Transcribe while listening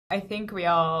I think we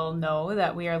all know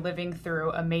that we are living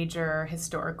through a major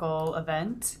historical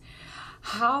event.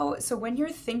 So when you're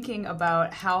thinking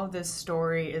about how this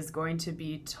story is going to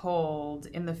be told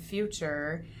in the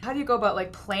future, how do you go about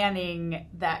like planning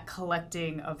that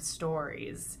collecting of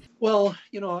stories? Well,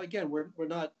 again, we're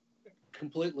not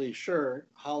completely sure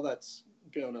how that's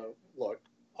going to look.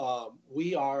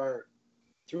 We are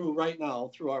right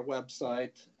now through our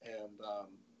website, and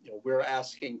we're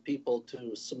asking people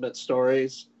to submit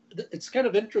stories. It's kind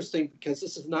of interesting because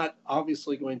this is not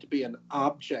obviously going to be an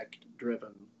object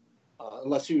driven,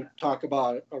 unless you talk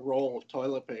about a roll of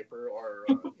toilet paper or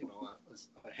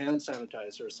a hand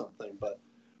sanitizer or something. But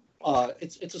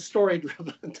it's a story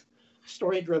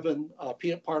driven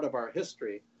part of our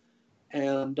history.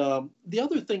 And the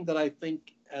other thing that I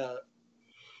think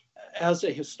as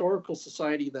a historical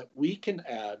society that we can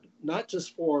add, not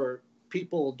just for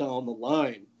people down the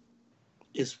line,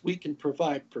 is we can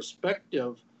provide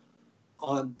perspective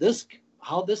on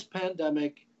how this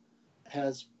pandemic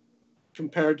has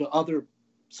compared to other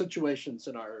situations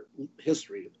in our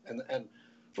history.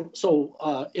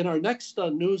 So in our next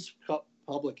news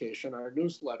publication, our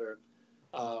newsletter,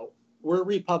 we're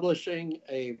republishing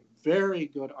a very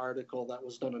good article that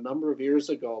was done a number of years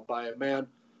ago by a man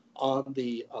on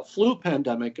the flu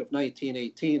pandemic of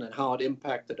 1918 and how it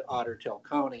impacted Ottertail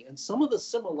County, and some of the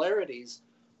similarities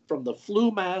from the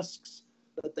flu masks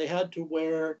that they had to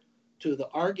wear to the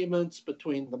arguments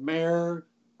between the mayor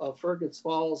of Fergus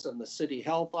Falls and the city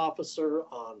health officer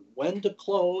on when to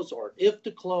close or if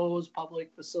to close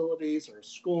public facilities or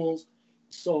schools.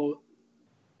 So,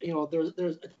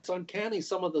 it's uncanny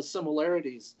some of the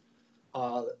similarities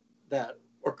that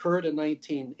occurred in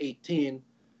 1918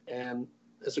 and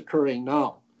is occurring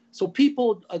now. So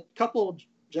people, a couple of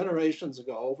generations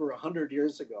ago, over 100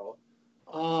 years ago,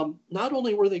 not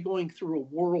only were they going through a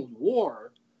world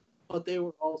war, but they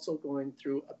were also going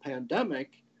through a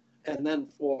pandemic. And then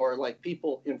for like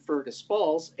people in Fergus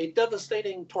Falls, a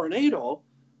devastating tornado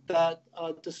that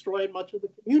destroyed much of the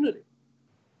community.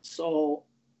 So,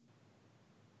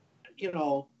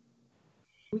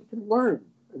 we can learn.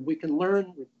 And we can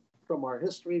learn from our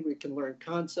history. We can learn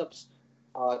concepts.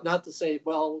 Not to say,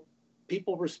 well,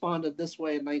 people responded this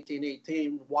way in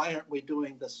 1918. Why aren't we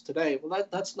doing this today? Well,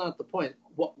 that's not the point.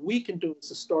 What we can do as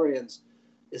historians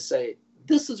is say,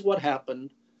 this is what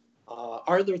happened.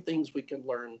 Are there things we can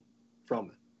learn from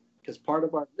it? Because part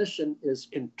of our mission is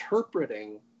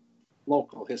interpreting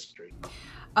local history.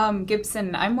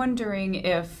 Gibson, I'm wondering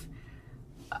if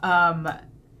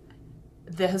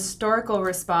the historical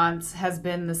response has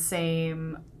been the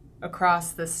same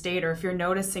across the state, or if you're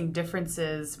noticing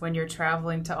differences when you're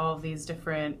traveling to all of these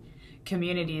different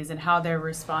communities and how they're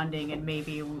responding, and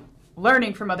maybe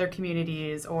learning from other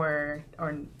communities or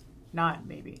not,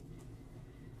 maybe.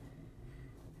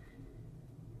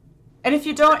 And if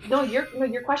you don't... No,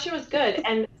 your question was good.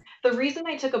 And the reason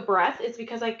I took a breath is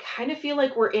because I kind of feel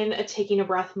like we're in a taking a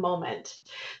breath moment.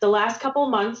 The last couple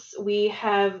of months, we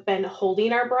have been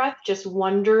holding our breath, just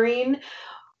wondering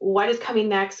what is coming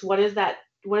next. What does that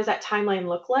timeline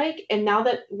look like? And now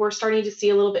that we're starting to see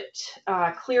a little bit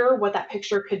clearer what that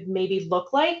picture could maybe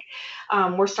look like,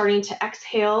 we're starting to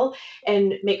exhale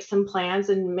and make some plans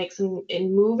and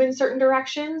move in certain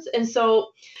directions. And so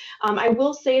I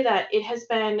will say that it has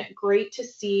been great to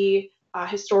see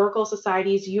historical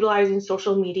societies utilizing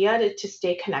social media to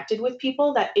stay connected with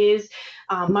people. That is,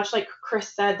 much like Chris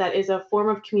said, that is a form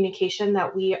of communication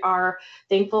that we are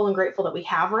thankful and grateful that we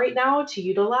have right now to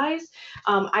utilize.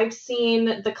 I've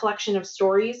seen the collection of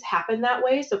stories happen that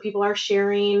way. So people are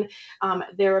sharing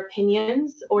their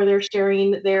opinions, or they're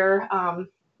sharing their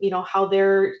how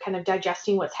they're kind of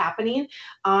digesting what's happening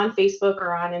on Facebook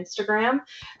or on Instagram.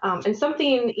 And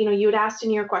something, you had asked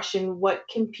in your question, what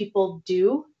can people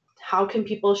do? How can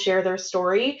people share their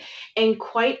story? And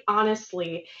quite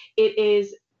honestly, it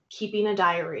is keeping a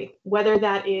diary, whether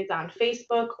that is on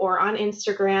Facebook or on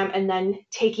Instagram, and then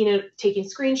taking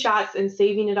screenshots and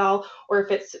saving it all, or if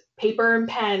it's paper and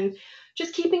pen,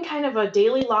 just keeping kind of a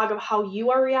daily log of how you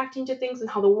are reacting to things and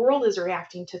how the world is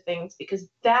reacting to things, because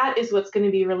that is what's going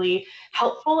to be really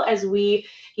helpful as we,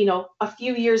 a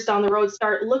few years down the road,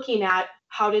 start looking at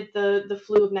how did the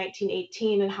flu of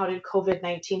 1918 and how did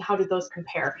COVID-19, how did those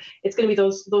compare? It's going to be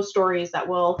those stories that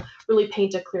will really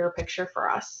paint a clearer picture for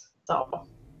us. So,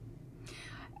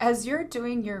 as you're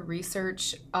doing your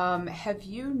research, have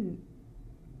you...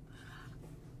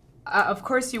 of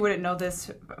course, you wouldn't know this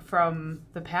from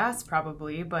the past,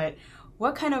 probably, but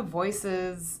what kind of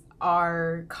voices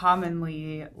are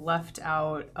commonly left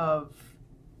out of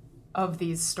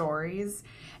these stories,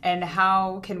 and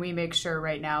how can we make sure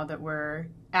right now that we're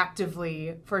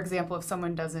actively, for example, if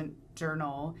someone doesn't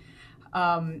journal,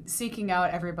 seeking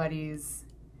out everybody's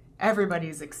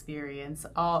experience,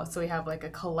 all so we have like a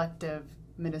collective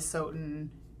Minnesotan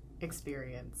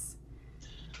experience.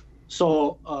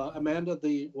 So, Amanda,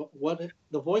 the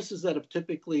voices that have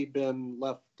typically been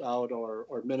left out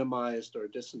or minimized or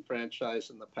disenfranchised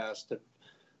in the past have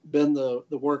been the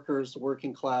workers, the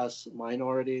working class,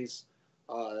 minorities,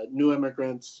 new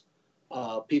immigrants,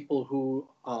 people who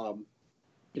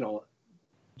do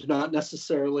not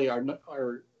necessarily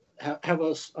have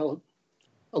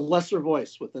a lesser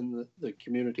voice within the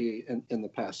community in the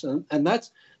past, and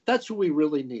that's who we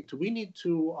really need. We need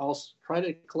to also try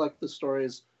to collect the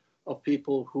stories of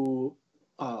people who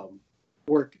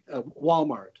work at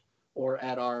Walmart or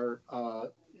at our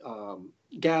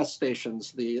gas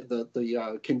stations,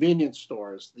 the convenience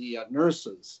stores, the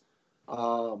nurses,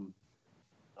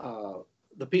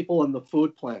 the people in the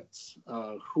food plants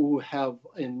who have,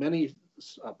 in many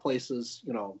places,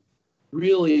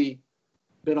 really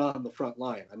been on the front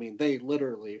line. I mean, they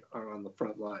literally are on the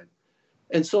front line.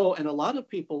 And a lot of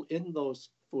people in those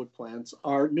food plants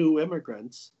are new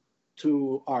immigrants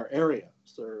to our area.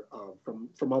 So they're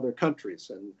from other countries,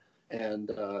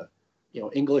 and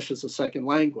English is a second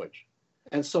language.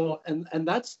 And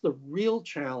that's the real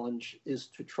challenge, is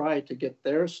to try to get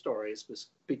their stories,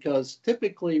 because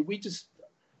typically we just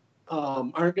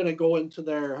aren't going to go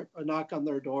into knock on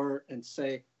their door and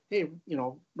say, hey,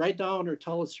 write down or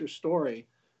tell us your story.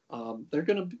 They're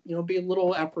going to be a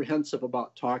little apprehensive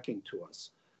about talking to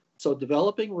us. So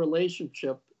developing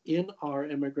relationship in our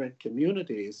immigrant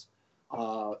communities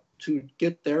to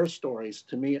get their stories,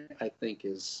 to me, I think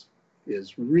is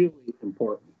really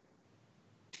important.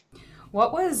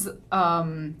 What was,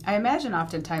 I imagine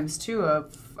oftentimes too,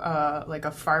 like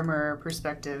a farmer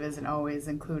perspective isn't always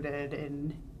included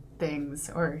in things,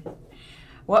 or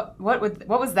what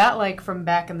was that like from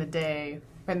back in the day,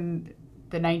 in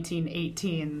the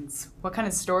 1918s? What kind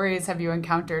of stories have you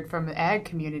encountered from the ag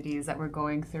communities that were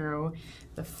going through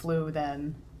the flu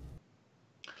then?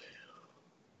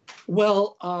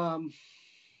 Well,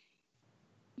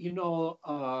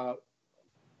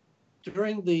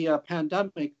 during the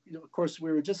pandemic, of course,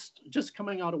 we were just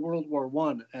coming out of World War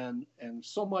I, and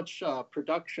so much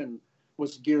production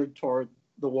was geared toward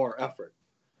the war effort,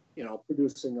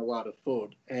 producing a lot of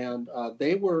food. And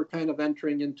they were kind of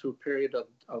entering into a period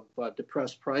of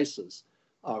depressed prices.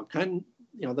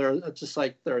 They're just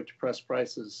like there are depressed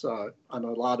prices on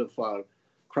a lot of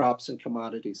crops and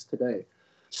commodities today.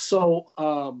 So,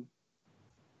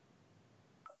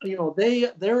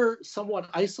 they're somewhat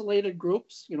isolated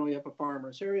groups. You have a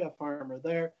farmer here, you have a farmer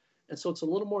there. And so it's a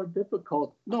little more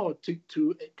difficult,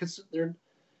 because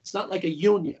it's not like a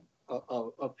union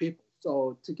of people.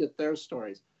 So to get their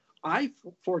stories.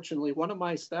 Fortunately, one of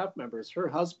my staff members, her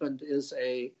husband is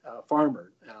a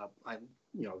farmer. I'm,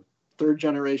 third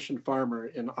generation farmer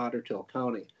in Otter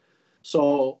County.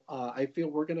 So I feel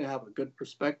we're going to have a good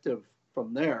perspective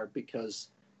from there, because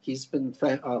he's been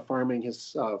farming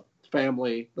his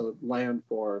family, the land,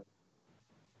 for,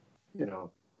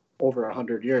 over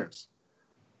 100 years.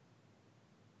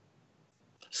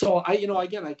 So I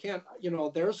can't,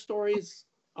 their stories,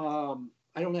 I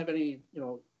don't have any,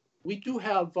 we do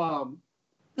have,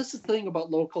 this is the thing about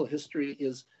local history,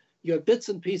 is you have bits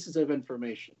and pieces of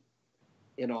information.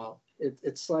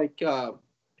 It's like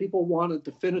people want a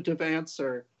definitive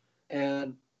answer,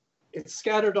 and it's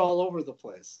scattered all over the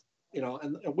place,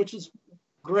 and which is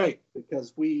great,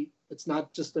 because it's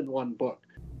not just in one book.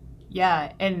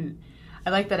 Yeah, and I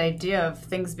like that idea of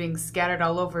things being scattered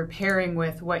all over, pairing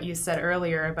with what you said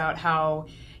earlier about how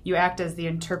you act as the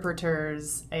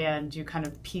interpreters and you kind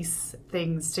of piece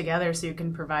things together so you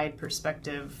can provide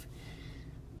perspective.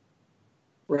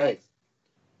 Right.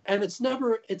 And it's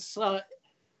never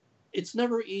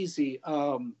easy,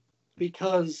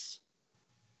 because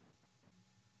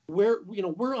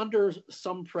we're under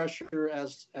some pressure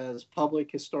as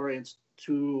public historians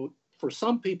for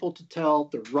some people to tell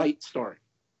the right story,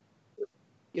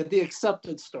 the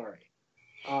accepted story,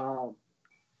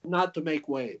 not to make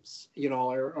waves,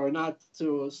 or not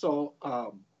to. So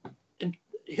and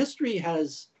history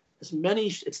has many.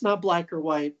 It's not black or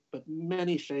white, but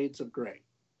many shades of gray.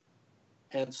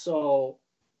 And so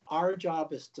our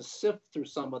job is to sift through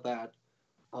some of that,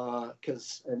 and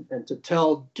to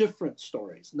tell different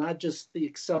stories, not just the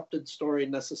accepted story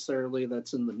necessarily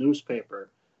that's in the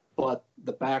newspaper, but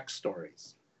the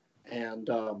backstories, and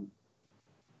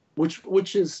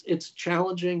which is, it's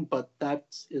challenging, but that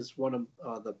is one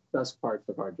of the best parts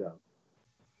of our job.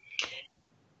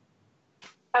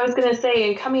 I was going to say,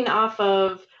 and coming off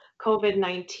of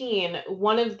COVID-19,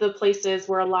 one of the places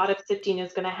where a lot of sifting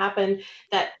is going to happen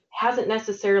that hasn't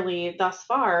necessarily thus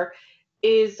far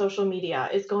is social media,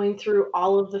 is going through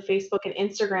all of the Facebook and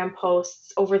Instagram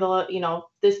posts over the,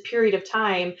 this period of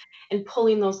time and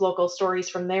pulling those local stories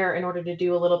from there in order to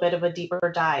do a little bit of a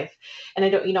deeper dive. And I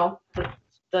don't,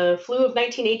 the flu of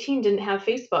 1918 didn't have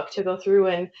Facebook to go through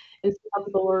and see how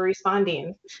people were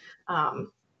responding.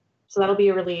 So that'll be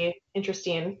a really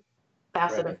interesting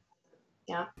facet of,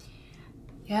 yeah.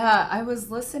 Yeah, I was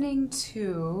listening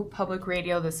to public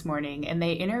radio this morning, and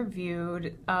they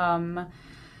interviewed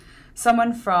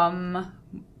someone from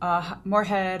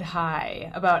Moorhead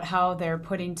High about how they're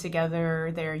putting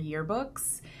together their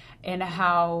yearbooks and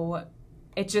how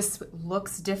it just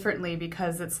looks differently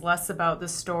because it's less about the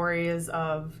stories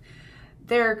of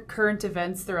their current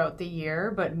events throughout the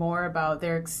year, but more about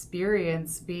their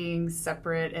experience being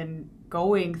separate and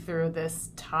going through this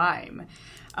time.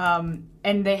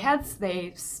 And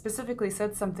they specifically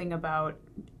said something about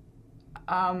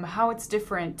how it's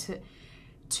different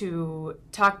to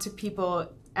talk to people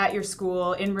at your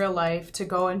school in real life, to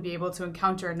go and be able to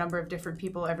encounter a number of different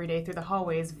people every day through the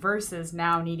hallways versus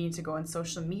now needing to go on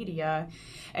social media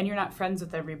and you're not friends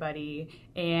with everybody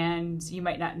and you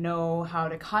might not know how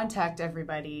to contact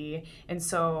everybody. And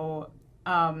so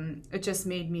it just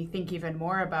made me think even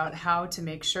more about how to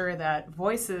make sure that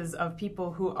voices of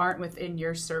people who aren't within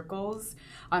your circles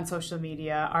on social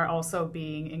media are also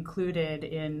being included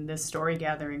in this story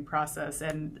gathering process.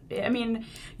 And I mean,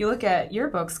 you look at your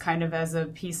books kind of as a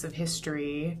piece of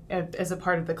history, as a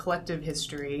part of the collective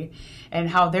history, and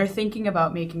how they're thinking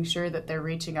about making sure that they're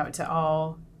reaching out to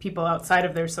all people outside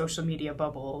of their social media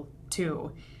bubble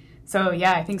too. So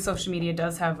yeah, I think social media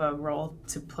does have a role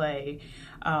to play,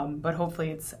 but hopefully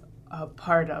it's a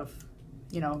part of,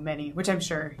 many, which I'm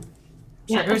sure.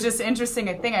 It was just interesting,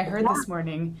 a thing I heard this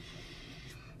morning.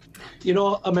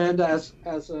 Amanda,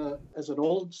 as an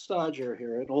old stodger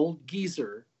here, an old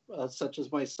geezer such as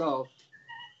myself,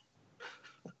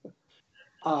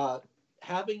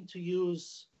 having to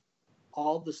use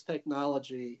all this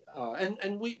technology,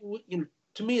 and we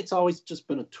to me, it's always just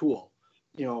been a tool.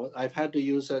 I've had to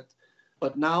use it,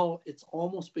 but now it's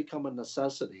almost become a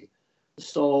necessity.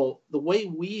 So the way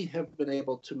we have been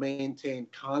able to maintain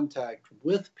contact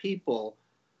with people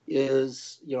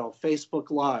is,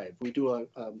 Facebook Live. We do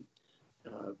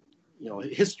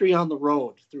history on the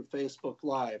road through Facebook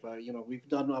Live. We've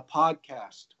done a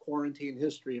podcast, Quarantine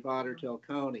History of Ottertail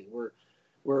County.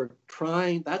 We're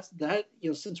trying,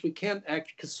 since we can't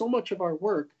act, because so much of our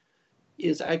work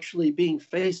is actually being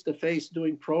face-to-face,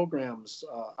 doing programs,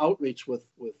 outreach with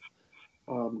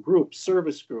groups,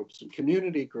 service groups and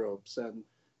community groups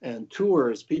and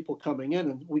tours, people coming in,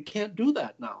 and we can't do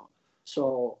that now.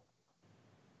 So,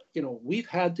 we've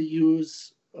had to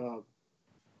use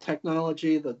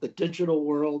technology, the digital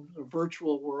world, the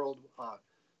virtual world,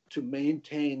 to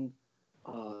maintain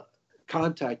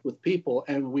contact with people.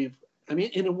 And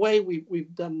in a way,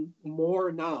 we've done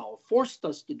more now, forced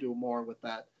us to do more with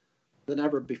that than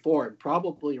ever before, and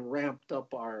probably ramped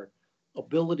up our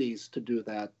abilities to do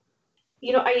that.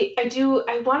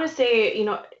 I want to say,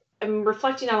 I'm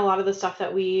reflecting on a lot of the stuff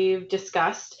that we've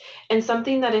discussed, and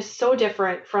something that is so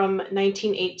different from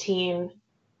 1918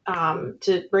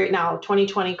 to right now,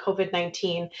 2020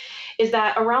 COVID-19, is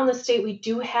that around the state we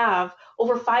do have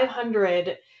over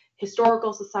 500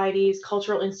 historical societies,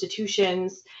 cultural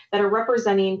institutions that are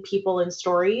representing people and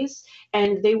stories,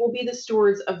 and they will be the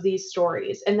stewards of these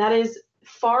stories. And that is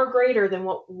far greater than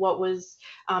what was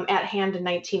at hand in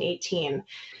 1918.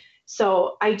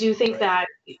 So I do think that,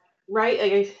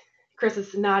 right? Chris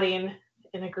is nodding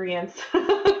in agreement.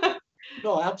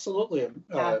 No, absolutely.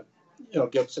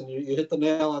 Gibson, you hit the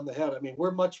nail on the head. I mean,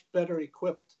 we're much better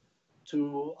equipped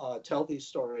to tell these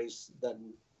stories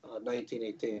than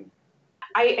 1918.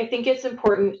 I think it's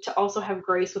important to also have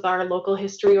grace with our local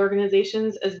history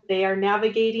organizations as they are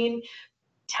navigating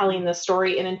telling the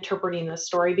story and interpreting the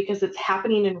story, because it's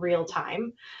happening in real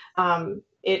time.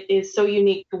 It is so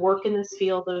unique to work in this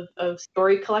field of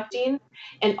story collecting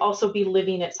and also be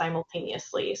living it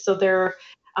simultaneously. So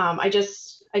I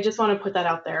just want to put that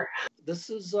out there. This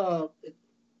is, I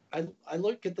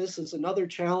look at this as another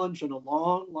challenge in a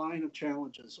long line of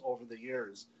challenges over the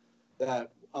years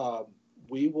that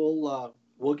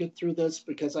we'll get through this,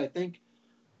 because I think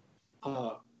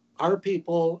our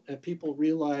people and people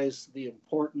realize the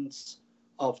importance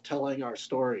of telling our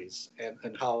stories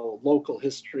and how local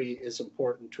history is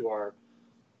important to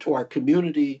our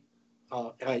community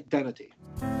identity.